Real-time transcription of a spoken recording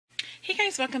Hey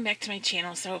guys, welcome back to my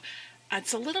channel. So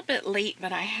it's a little bit late,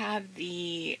 but I have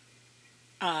the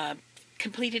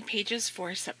completed pages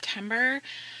for September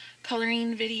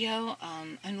coloring video.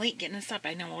 I'm late getting this up.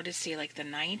 I know we'll just say like the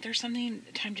 9th or something.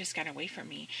 Time just got away from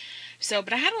me. So,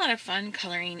 but I had a lot of fun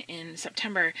coloring in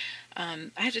September. I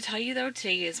have to tell you though,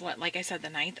 today is what, like I said, the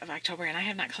 9th of October, and I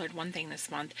have not colored one thing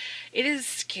this month. It is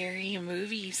scary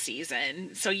movie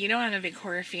season. So, you know, I'm a big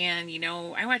horror fan. You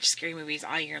know, I watch scary movies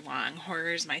all year long.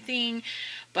 Horror is my thing.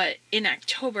 But in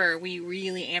October, we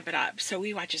really amp it up. So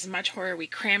we watch as much horror, we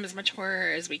cram as much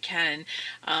horror as we can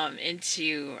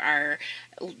into our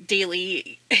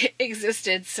daily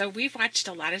existence. So we've watched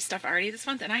a lot of stuff already this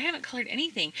month, and I haven't colored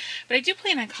anything. But I do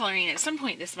plan on coloring at some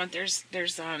point this month.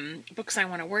 There's books I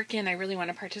want to work in. I really want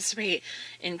to participate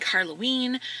in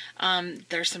Karlaween.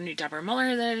 There's some new Deborah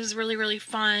Muller that is really, really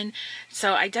fun.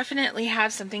 So I definitely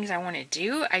have some things I want to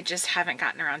do. I just haven't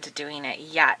gotten around to doing it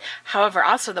yet. However,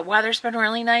 also the weather's been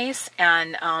really nice,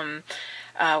 and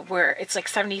where it's like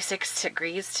 76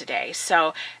 degrees today.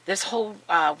 So this whole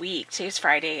week, today's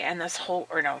Friday, and this whole,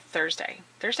 or no, Thursday,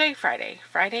 Friday,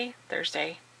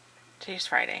 Thursday, today's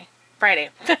Friday.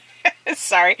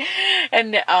 Sorry.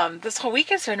 And this whole week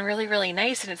has been really, really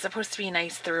nice, and it's supposed to be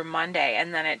nice through Monday,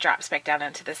 and then it drops back down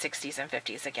into the 60s and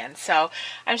 50s again. So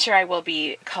I'm sure I will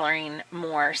be coloring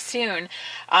more soon,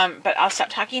 but I'll stop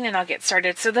talking and I'll get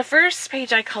started. So the first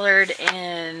page I colored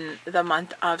in the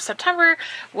month of September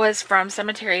was from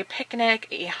Cemetery Picnic,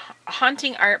 a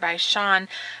haunting art by Shaun.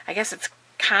 I guess it's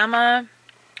comma.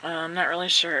 I'm not really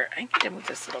sure. I need to move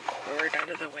this little cord out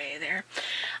of the way there.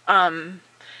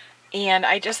 And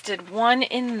I just did one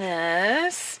in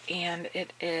this, and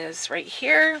it is right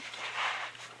here.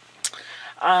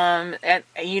 And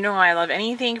you know I love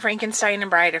anything Frankenstein and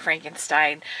Bride of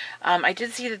Frankenstein. I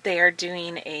did see that they are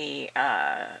doing a,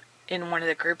 in one of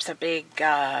the groups, a big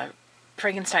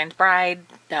Frankenstein's Bride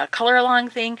color along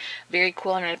thing. Very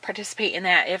cool. I'm going to participate in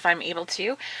that if I'm able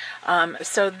to.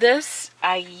 So this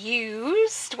I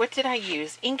used, what did I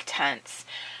use? Inktense.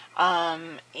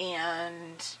 And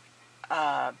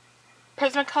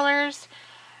Prismacolors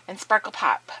and Sparkle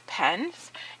Pop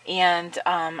pens, and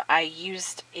I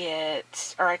used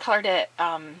it, or I colored it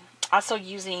also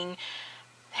using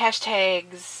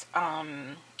hashtags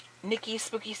Nikki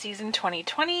Spooky Season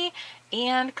 2020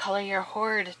 and Color Your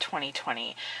Horde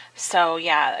 2020. So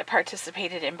yeah, I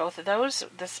participated in both of those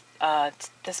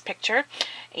this picture,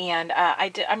 and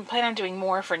I'm planning on doing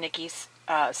more for Nikki's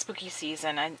Spooky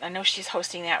Season. I know she's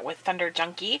hosting that with Thunder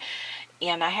Junkie,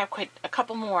 and I have quite a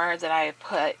couple more that I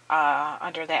put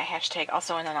under that hashtag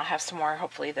also, and then I'll have some more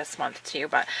hopefully this month too.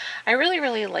 But I really,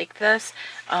 really like this.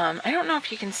 I don't know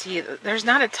if you can see, there's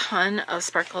not a ton of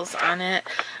sparkles on it.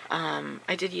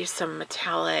 I did use some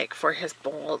metallic for his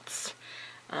bolts,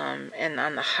 and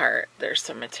on the heart there's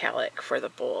some metallic for the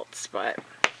bolts, but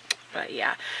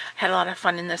yeah, had a lot of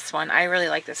fun in this one. I really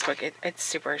like this book. It's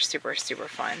super, super, super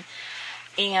fun.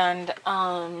 And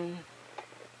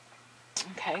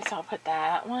okay, so I'll put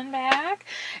that one back.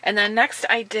 And then next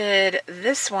I did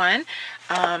this one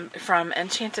from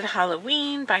Enchanted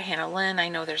Halloween by Lynn. I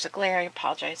know there's a glare. I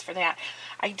apologize for that.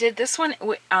 I did this one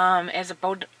as a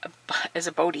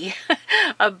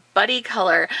buddy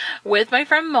color with my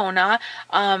friend Mona.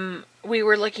 We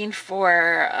were looking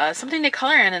for something to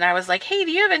color in, and I was like, hey, do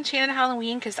you have Enchanted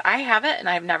Halloween? Because I have it, and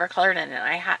I've never colored in it.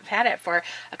 I have had it for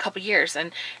a couple years,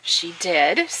 and she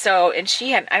did. So, and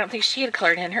she had, I don't think she had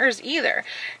colored in hers either.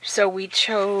 So we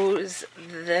chose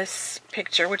this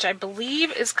picture, which I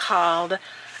believe is called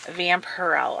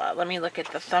Vampirella. Let me look at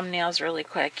the thumbnails really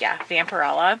quick. Yeah,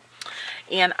 Vampirella.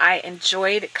 And I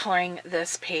enjoyed coloring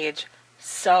this page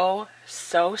so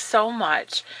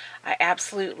much. I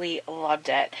absolutely loved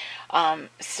it.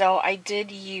 So I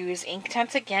did use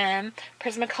Inktense again,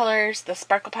 Prismacolors, the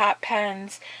Sparkle Pop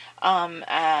pens.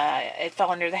 It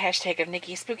fell under the hashtag of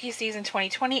Nikki Spooky Season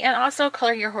 2020, and also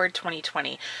Color Your Horde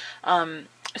 2020.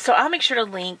 So I'll make sure to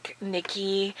link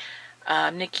Nikki's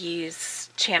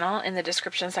channel in the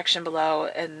description section below,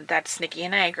 and that's Nikki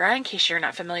and Niagara, in case you're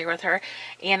not familiar with her.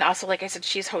 And also, like I said,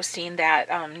 she's hosting that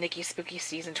Nikki Spooky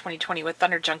Season 2020 with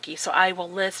Thunder Junkie, so I will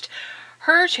list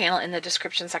her channel in the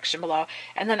description section below.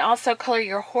 And then also Color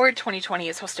Your Horde 2020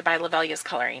 is hosted by Lavelia's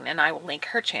Coloring, and I will link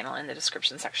her channel in the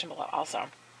description section below also.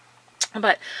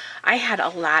 But I had a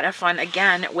lot of fun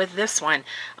again with this one.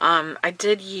 I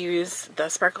did use the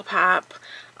Sparkle Pop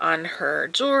on her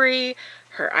jewelry,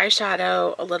 her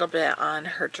eyeshadow, a little bit on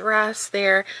her dress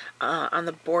there, on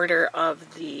the border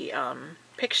of the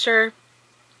picture.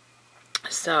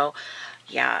 So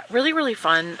yeah, really, really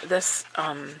fun. This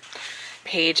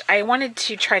page. I wanted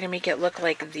to try to make it look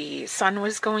like the sun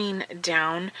was going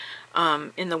down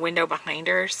in the window behind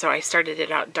her. So I started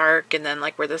it out dark, and then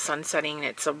like where the sun's setting,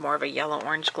 it's a more of a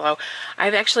yellow-orange glow.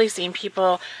 I've actually seen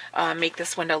people make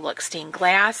this window look stained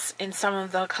glass in some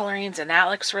of the colorings, and that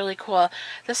looks really cool.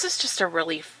 This is just a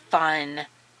really fun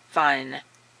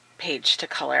page to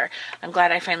color. I'm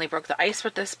glad I finally broke the ice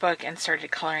with this book and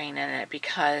started coloring in it,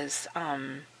 because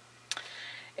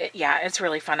yeah, it's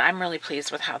really fun. I'm really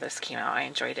pleased with how this came out. I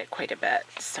enjoyed it quite a bit.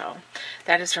 So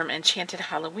that is from Enchanted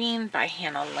Halloween by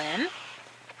Lynn.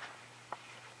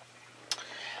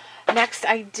 Next,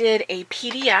 I did a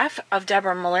PDF of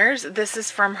Deborah Muller's. This is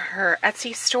from her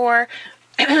Etsy store.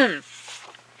 It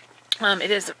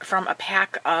is from a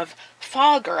pack of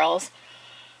Fall Girls.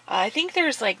 I think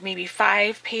there's like maybe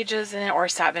 5 pages in it, or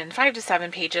 5 to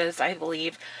 7 pages, I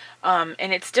believe. And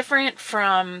it's different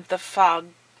from the Fall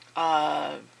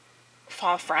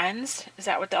Friends. Is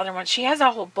that what the other one? She has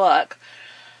a whole book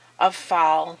of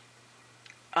fall.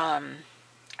 I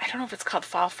don't know if it's called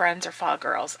Fall Friends or Fall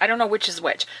Girls. I don't know which is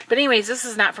which. But anyways, this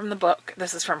is not from the book.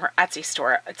 This is from her Etsy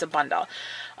store. It's a bundle.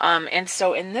 And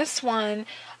so in this one,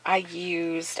 I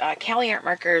used Cali Art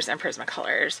markers and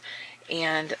Prismacolors.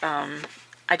 And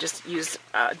I just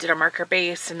did a marker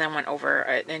base, and then went over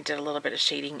and did a little bit of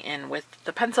shading in with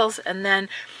the pencils. And then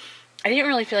I didn't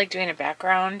really feel like doing a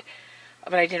background,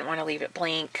 but I didn't want to leave it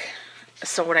blank.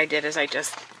 So what I did is I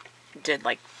just did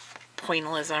like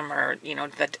pointillism, or, you know,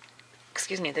 the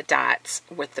dots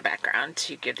with the background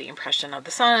to give the impression of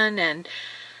the sun and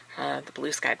the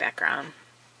blue sky background.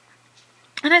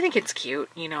 And I think it's cute,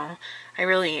 you know. I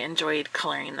really enjoyed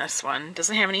coloring this one.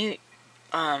 Doesn't have any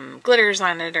glitters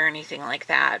on it or anything like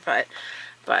that, but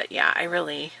yeah, I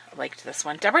really liked this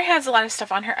one. Deborah has a lot of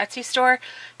stuff on her Etsy store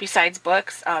besides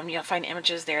books. You'll find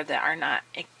images there that are not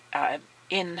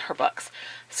in her books,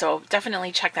 so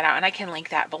definitely check that out, and I can link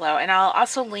that below. And I'll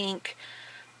also link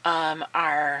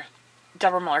our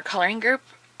Deborah Muller coloring group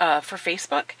for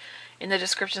Facebook in the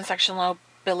description section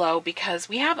below, because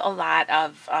we have a lot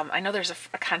of I know there's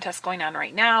a contest going on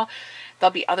right now.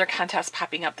 There'll be other contests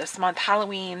popping up this month.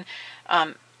 Halloween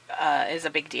is a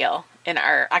big deal, and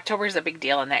October is a big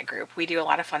deal in that group. We do a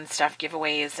lot of fun stuff,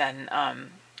 giveaways and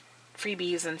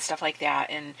freebies and stuff like that.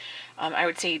 And I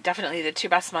would say definitely the 2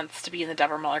 best months to be in the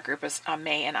Deborah Muller group is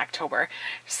May and October.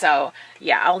 So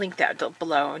yeah, I'll link that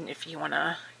below, and if you want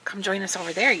to come join us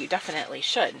over there, you definitely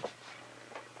should.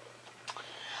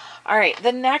 Alright,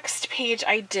 the next page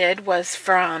I did was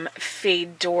from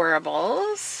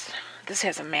Faedorables. This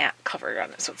has a matte cover on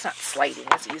it, so it's not sliding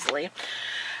as easily.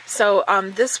 So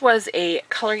this was a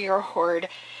Color Your Horde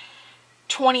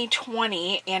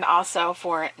 2020, and also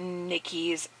for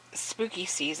Nikki's Spooky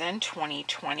Season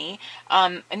 2020.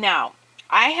 Now,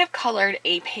 I have colored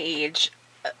a page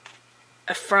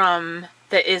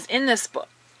that is in this book.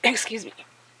 Excuse me.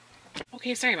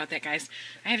 Okay, sorry about that, guys.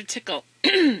 I had a tickle.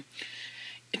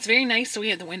 It's very nice, so we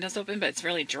have the windows open, but it's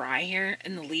really dry here,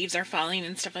 and the leaves are falling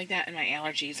and stuff like that, and my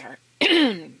allergies are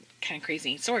kind of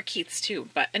crazy. So are Keith's, too.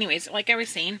 But anyways, like I was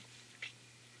saying,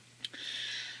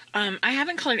 I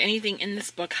haven't colored anything in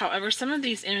this book. However, some of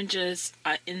these images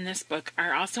in this book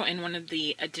are also in one of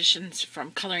the editions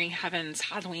from Coloring Heaven's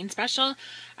Halloween special,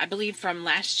 I believe from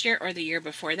last year or the year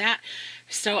before that.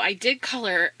 So I did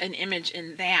color an image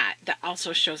in that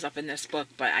also shows up in this book,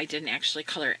 but I didn't actually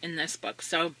color in this book.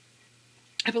 So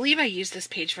I believe I used this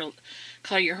page for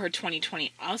Color Your Horde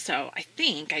 2020 also. I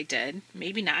think I did.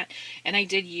 Maybe not. And I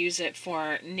did use it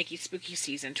for Nikki's Spooky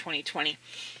Season 2020.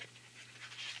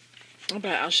 But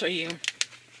I'll show you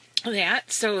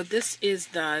that. So this is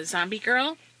the Zombie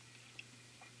Girl.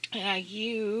 And I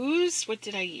used, what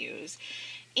did I use?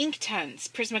 Inktense,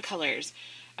 Prismacolors,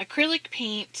 acrylic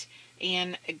paint,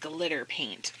 and glitter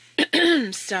paint.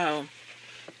 So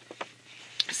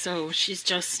she's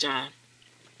just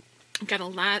got a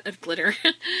lot of glitter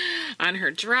on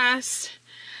her dress,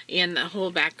 and the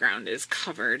whole background is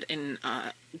covered in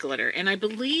glitter. And I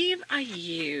believe I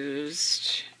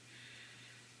used,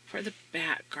 for the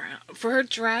background, for her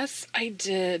dress, I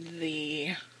did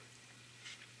the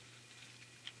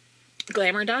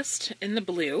Glamour dust in the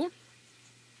blue.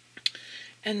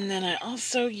 And then I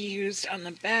also used on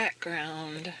the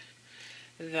background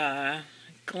the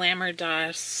Glamour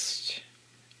dust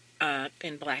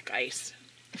in black ice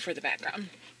for the background.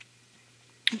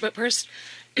 But first,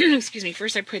 excuse me,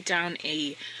 first I put down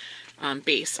a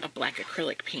base of black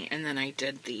acrylic paint, and then I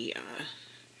did the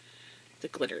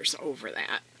glitters over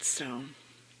that. So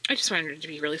I just wanted it to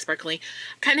be really sparkly.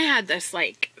 Kind of had this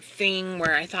like thing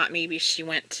where I thought maybe she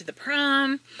went to the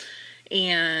prom,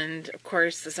 and of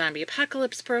course the zombie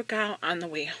apocalypse broke out on the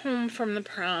way home from the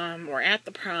prom or at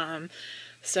the prom.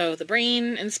 So the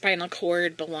brain and spinal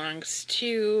cord belongs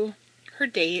to her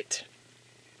date.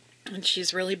 And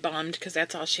she's really bummed because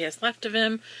that's all she has left of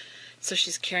him. So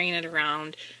she's carrying it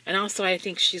around. And also I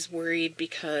think she's worried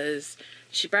because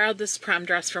she borrowed this prom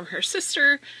dress from her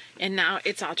sister and now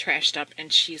it's all trashed up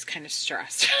and she's kind of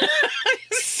stressed.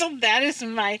 So that is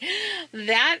my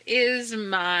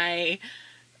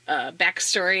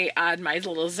backstory on my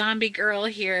little zombie girl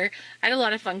here. I had a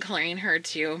lot of fun coloring her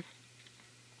too.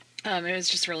 It was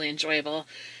just really enjoyable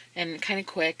and kind of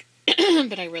quick,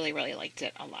 but I really, really liked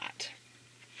it a lot.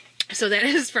 So that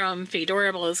is from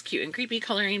Faedorables Cute and Creepy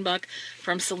Coloring Book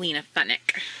from Selina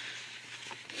Fenech.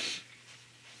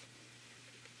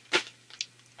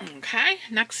 Okay,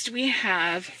 next we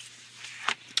have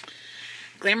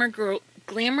Glamour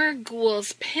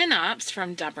Ghouls Pinups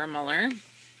from Deborah Muller.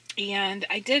 And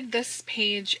I did this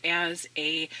page as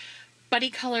a buddy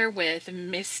color with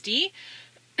Misty.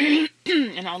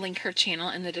 And I'll link her channel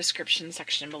in the description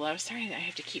section below. Sorry, I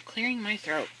have to keep clearing my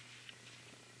throat.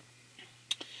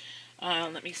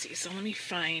 Let me see. So let me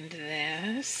find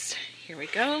this. Here we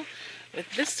go.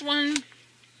 With this one.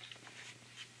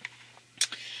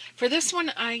 For this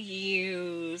one, I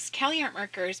use Cali Art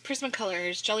markers,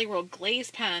 Prismacolors, Jelly Roll glaze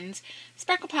pens,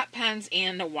 Sparkle Pop pens,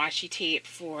 and a washi tape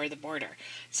for the border.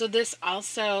 So this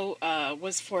also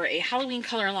was for a Halloween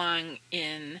color along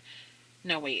in...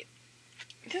 No, wait.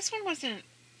 This one wasn't...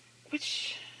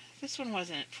 This one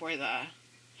wasn't for the...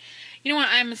 You know what?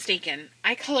 I'm mistaken.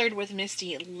 I colored with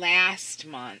Misty last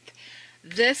month.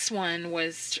 This one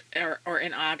was, or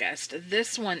in August.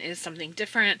 This one is something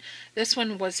different. This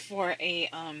one was for a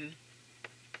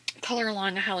color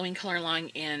along, a Halloween color along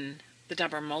in the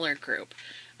Deborah Muller group.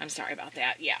 I'm sorry about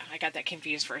that. Yeah, I got that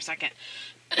confused for a second.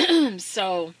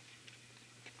 So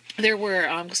there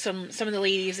were some of the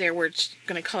ladies there were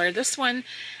going to color this one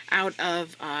out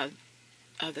of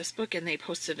this book, and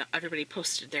everybody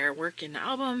posted their work in the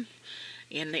album,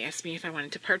 and they asked me if I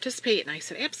wanted to participate, and I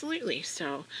said absolutely.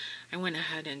 So I went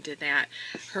ahead and did that.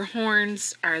 Her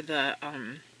horns are the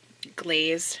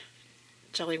glaze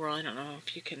Jelly Roll. I don't know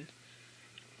if you can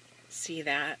see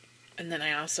that. And then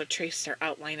I also traced her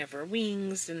outline of her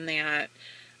wings and that,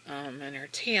 and her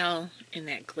tail in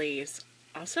that glaze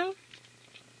also.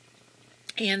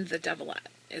 And the devilette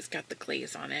has got the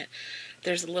glaze on it.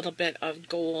 There's a little bit of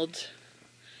gold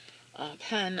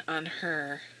pen on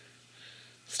her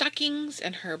stockings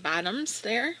and her bottoms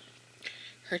there.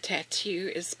 Her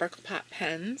tattoo is Sparkle Pop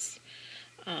pens.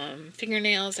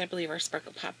 Fingernails, I believe, are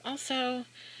Sparkle Pop also.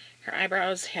 Her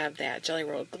eyebrows have that Jelly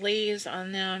Roll glaze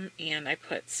on them, and I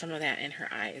put some of that in her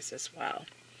eyes as well.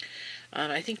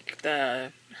 I think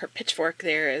her pitchfork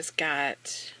there has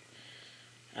got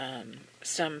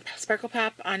some Sparkle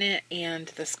Pop on it, and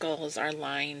the skulls are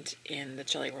lined in the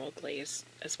Jelly Roll glaze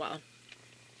as well.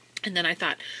 And then I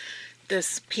thought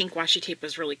this pink washi tape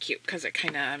was really cute because it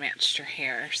kind of matched her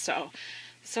hair. So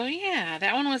yeah,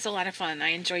 that one was a lot of fun. I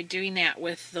enjoyed doing that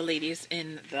with the ladies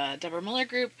in the Deborah Muller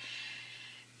group.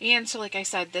 And so, like I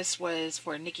said, this was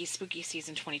for Nikki's Spooky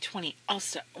Season 2020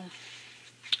 also.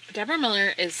 Deborah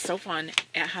Muller is so fun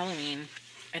at Halloween,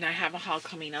 and I have a haul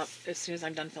coming up as soon as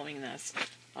I'm done filming this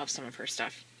of some of her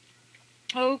stuff.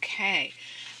 Okay,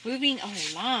 moving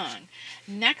along.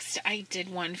 Next, I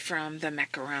did one from the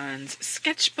Macarons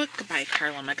Sketchbook by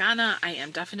Karla Magana. I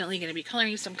am definitely going to be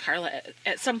coloring some Karla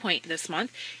at some point this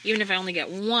month. Even if I only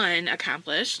get one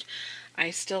accomplished,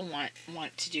 I still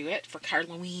want to do it for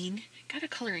Karlaween. Gotta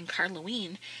color in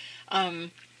Karlaween.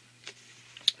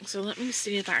 So let me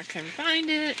see if I can find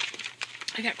it.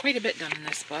 I got quite a bit done in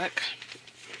this book.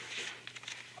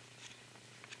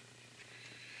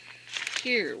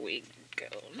 Here we go.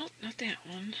 Nope, not that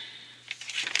one.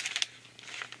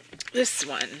 This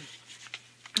one.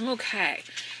 Okay.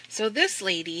 So this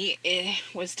lady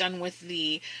was done with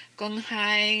the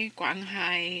Guanghai,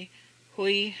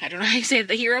 Hui, I don't know how you say it,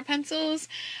 the hero pencils.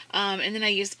 And then I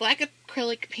used black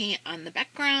acrylic paint on the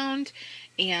background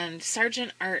and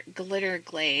Sargent Art glitter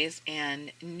glaze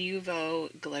and Nuvo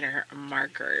glitter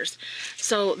markers.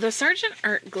 So the Sargent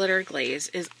Art glitter glaze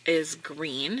is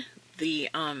green. The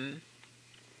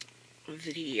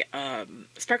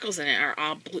sparkles in it are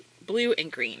all blue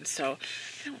and green. So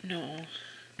I don't know.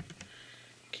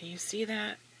 Can you see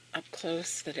that up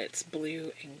close that it's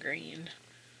blue and green?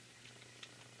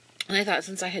 And I thought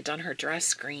since I had done her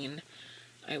dress green,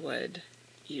 I would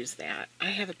use that. I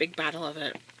have a big bottle of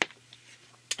it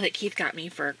that Keith got me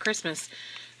for Christmas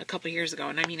a couple years ago.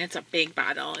 And I mean, it's a big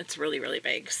bottle. It's really, really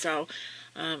big. So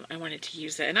I wanted to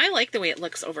use it. And I like the way it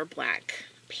looks over black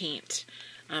paint.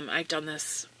 I've done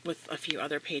this with a few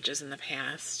other pages in the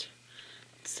past.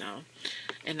 So,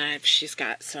 and she's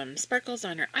got some sparkles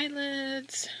on her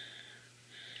eyelids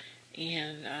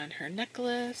and on her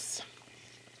necklace.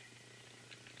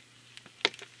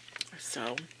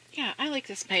 So yeah, I like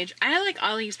this page. I like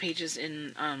all these pages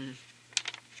in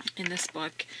this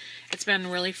book. It's been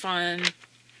really fun.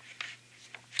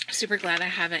 Super glad I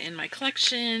have it in my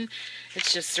collection.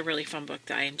 It's just a really fun book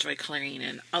that I enjoy coloring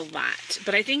in a lot.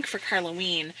 But I think for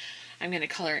Halloween, I'm going to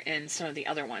color in some of the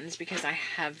other ones because I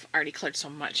have already colored so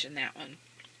much in that one.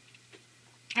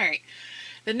 Alright,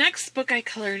 the next book I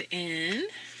colored in,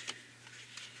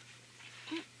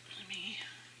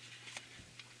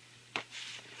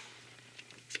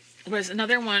 was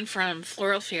another one from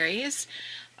Floral Fairies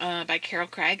by Carol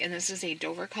Craig, and this is a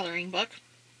Dover coloring book.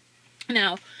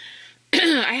 Now,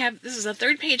 this is the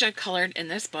third page I've colored in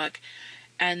this book,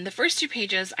 and the first two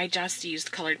pages I just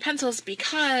used colored pencils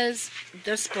because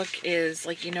this book is,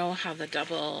 like, you know how the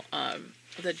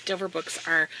Dover books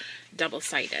are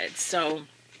double-sided. So,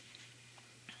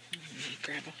 let me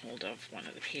grab a hold of one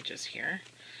of the pages here.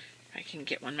 If I can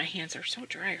get one. My hands are so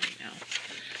dry right now.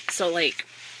 So, like,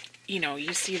 you know,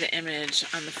 you see the image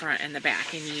on the front and the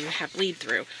back, and you have bleed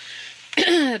through.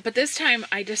 But this time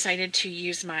I decided to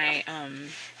use my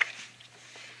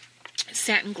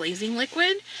satin glazing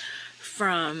liquid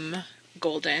from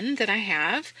Golden that I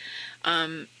have.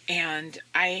 And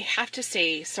I have to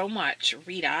say so much,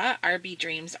 Rita, RB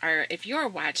Dreams, if you're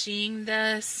watching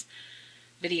this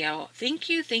video, thank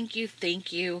you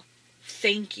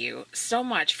so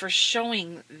much for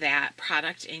showing that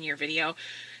product in your video,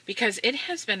 because it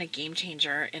has been a game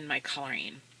changer in my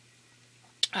coloring.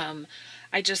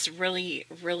 I just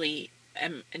really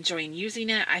am enjoying using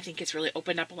it. I think it's really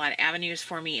opened up a lot of avenues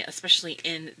for me, especially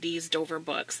in these Dover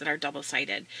books that are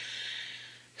double-sided.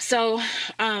 So,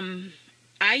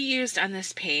 I used on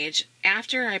this page,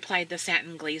 after I applied the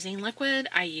satin glazing liquid,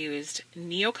 I used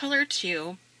Neocolor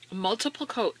 2, multiple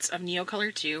coats of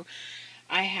Neocolor 2.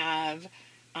 I have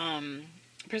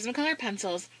Prismacolor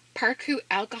pencils, Parku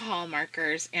alcohol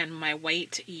markers, and my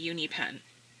white uni pen.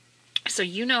 So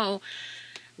you know,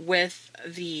 with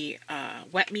the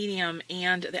wet medium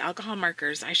and the alcohol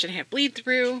markers, I should have bleed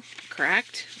through,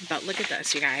 correct? But look at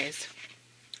this, you guys.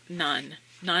 None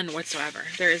whatsoever.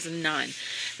 There is none.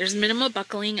 There's minimal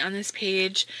buckling on this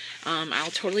page.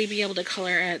 I'll totally be able to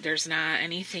color it. There's not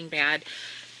anything bad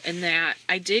in that.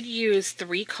 I did use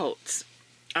 3 coats.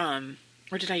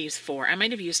 Or did I use 4? I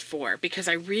might have used 4 because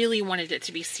I really wanted it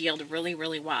to be sealed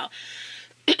really well.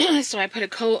 So I put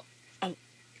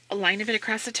a line of it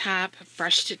across the top,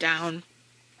 brushed it down.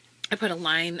 I put a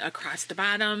line across the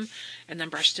bottom and then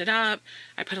brushed it up.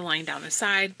 I put a line down the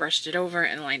side, brushed it over,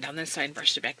 and a line down this side and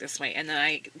brushed it back this way. And then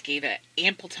I gave it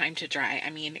ample time to dry. I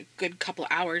mean, a good couple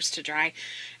hours to dry.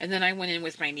 And then I went in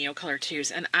with my Neocolor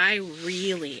 2s, and I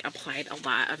really applied a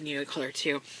lot of Neocolor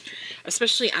 2,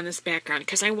 especially on this background,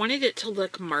 because I wanted it to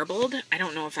look marbled. I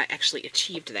don't know if I actually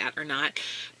achieved that or not,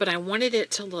 but I wanted it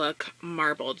to look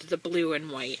marbled, the blue and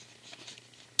white.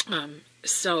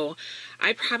 So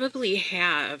I probably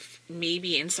have,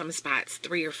 maybe in some spots,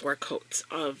 3 or 4 coats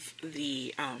of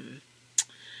the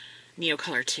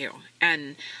Neocolor 2.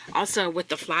 And also with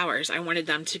the flowers, I wanted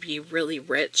them to be really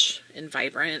rich and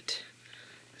vibrant.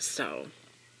 So,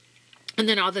 and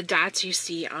then all the dots you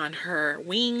see on her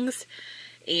wings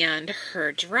and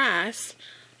her dress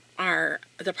are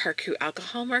the Parku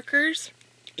alcohol markers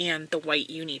and the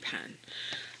white uni pen.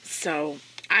 So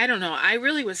I don't know. I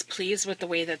really was pleased with the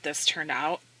way that this turned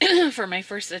out for my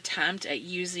first attempt at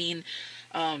using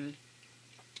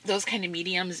those kind of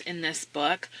mediums in this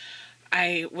book.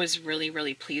 I was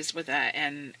really pleased with that,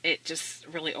 and it just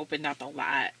really opened up a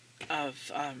lot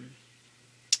of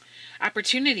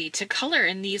opportunity to color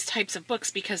in these types of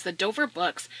books, because the Dover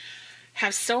books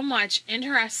have so much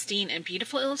interesting and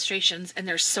beautiful illustrations, and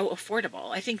they're so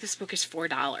affordable. I think this book is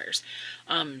 $4.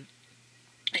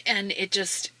 And it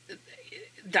just,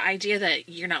 the idea that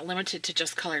you're not limited to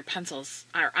just colored pencils,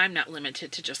 or I'm not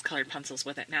limited to just colored pencils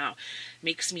with it now,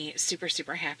 makes me super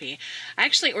happy. I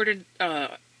actually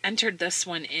entered this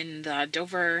one in the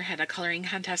Dover, had a coloring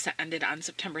contest that ended on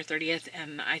September 30th,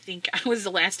 and I think it was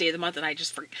the last day of the month, and I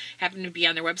just happened to be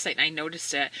on their website and I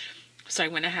noticed it. So I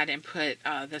went ahead and put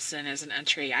this in as an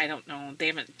entry. I don't know, they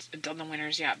haven't done the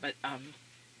winners yet, but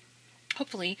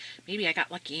hopefully, maybe I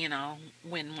got lucky and I'll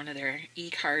win one of their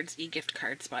e-gift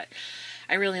cards, but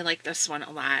I really like this one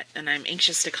a lot, and I'm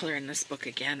anxious to color in this book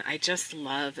again. I just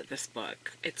love this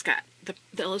book. It's got, the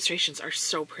illustrations are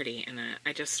so pretty in it.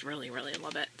 I just really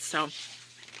love it. So,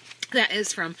 that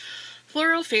is from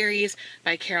Floral Fairies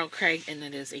by Carol Craig, and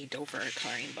it is a Dover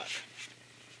coloring book.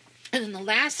 And then the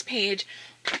last page,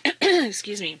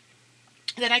 excuse me,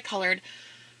 that I colored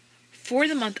for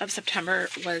the month of September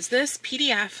was this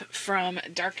PDF from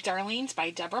Dark Darlings by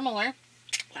Deborah Muller.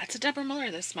 Lots of Deborah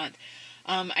Muller this month.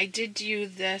 I did do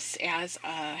this as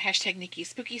a hashtag Nikki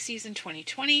Spooky Season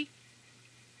 2020.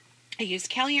 I used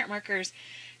Cali Art markers,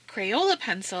 Crayola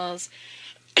pencils,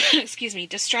 excuse me,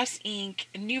 Distress ink,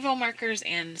 Nuvo markers,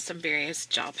 and some various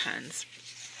gel pens.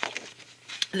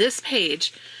 This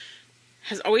page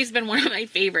has always been one of my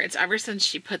favorites ever since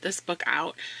she put this book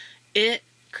out. It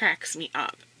cracks me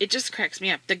up. It just cracks me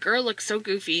up. The girl looks so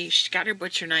goofy. She's got her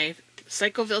butcher knife.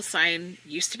 Psychoville sign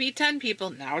used to be 10 people.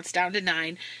 Now it's down to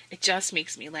 9. It just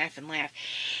makes me laugh and laugh.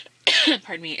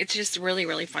 Pardon me. It's just really,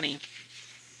 really funny.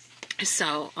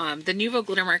 So, the Nuvo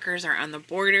glitter markers are on the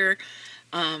border.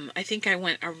 I think I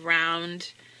went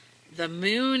around the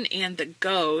moon and the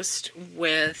ghost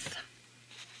with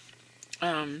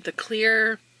the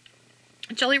clear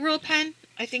Jelly Roll pen.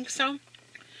 I think so.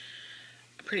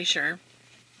 I'm pretty sure.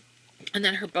 And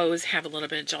then her bows have a little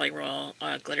bit of Jelly Roll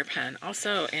glitter pen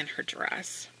also, and her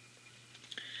dress.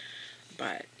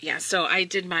 But yeah, so I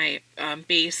did my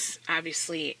base,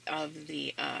 obviously, of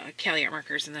the Cali Art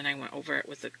markers, and then I went over it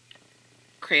with the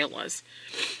Crayolas.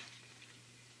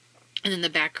 And then the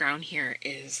background here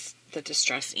is the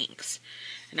Distress inks.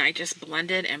 And I just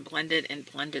blended and blended and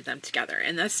blended them together.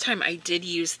 And this time I did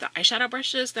use the eyeshadow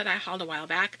brushes that I hauled a while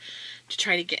back to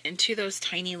try to get into those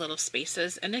tiny little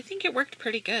spaces. And I think it worked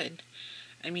pretty good.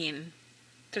 I mean,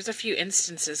 there's a few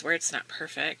instances where it's not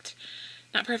perfect.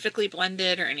 Not perfectly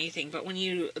blended or anything. But when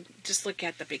you just look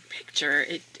at the big picture,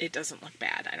 it doesn't look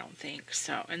bad, I don't think.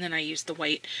 So, and then I used the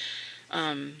white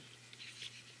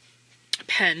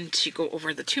pen to go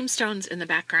over the tombstones in the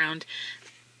background.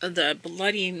 The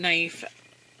bloody knife,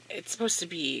 it's supposed to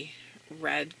be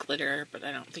red glitter, but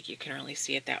I don't think you can really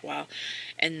see it that well.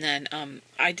 And then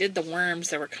I did the worms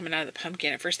that were coming out of the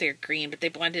pumpkin. At first they were green, but they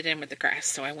blended in with the grass,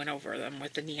 so I went over them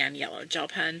with the neon yellow gel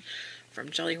pen from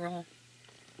Jelly Roll.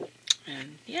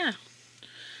 And yeah,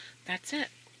 that's it.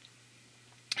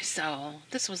 So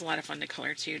this was a lot of fun to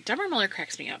color too. Deborah Muller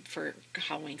cracks me up for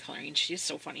Halloween coloring. She's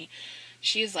so funny.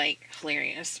 She's like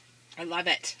hilarious. I love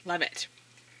it. Love it.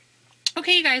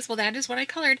 Okay, you guys. Well, that is what I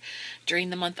colored during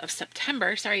the month of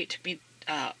September. Sorry, it took me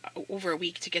over a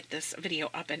week to get this video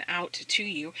up and out to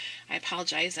you. I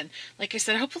apologize. And like I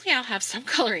said, hopefully I'll have some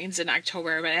colorings in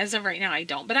October. But as of right now, I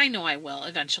don't. But I know I will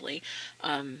eventually.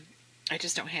 I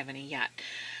just don't have any yet.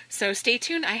 So stay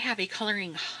tuned. I have a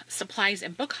coloring supplies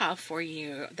and book haul for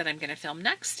you that I'm going to film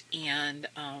next. And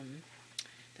then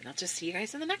I'll just see you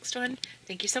guys in the next one.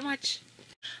 Thank you so much.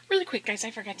 Really quick, guys, I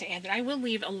forgot to add that I will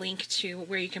leave a link to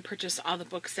where you can purchase all the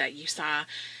books that you saw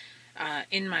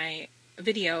in my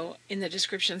video in the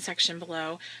description section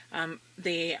below.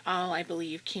 They all, I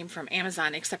believe, came from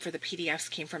Amazon, except for the PDFs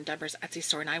came from Deborah's Etsy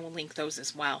store, and I will link those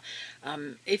as well.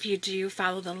 If you do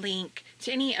follow the link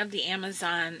to any of the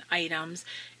Amazon items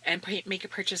and make a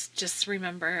purchase, just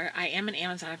remember I am an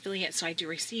Amazon affiliate, so I do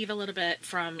receive a little bit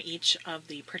from each of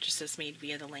the purchases made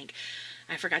via the link.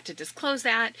 I forgot to disclose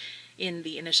that in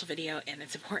the initial video, and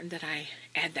it's important that I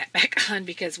add that back on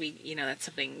because that's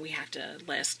something we have to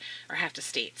list or have to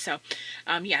state. So,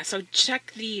 yeah, so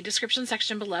check the description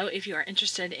section below if you are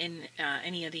interested in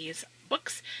any of these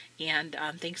books. And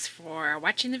thanks for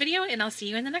watching the video, and I'll see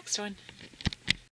you in the next one.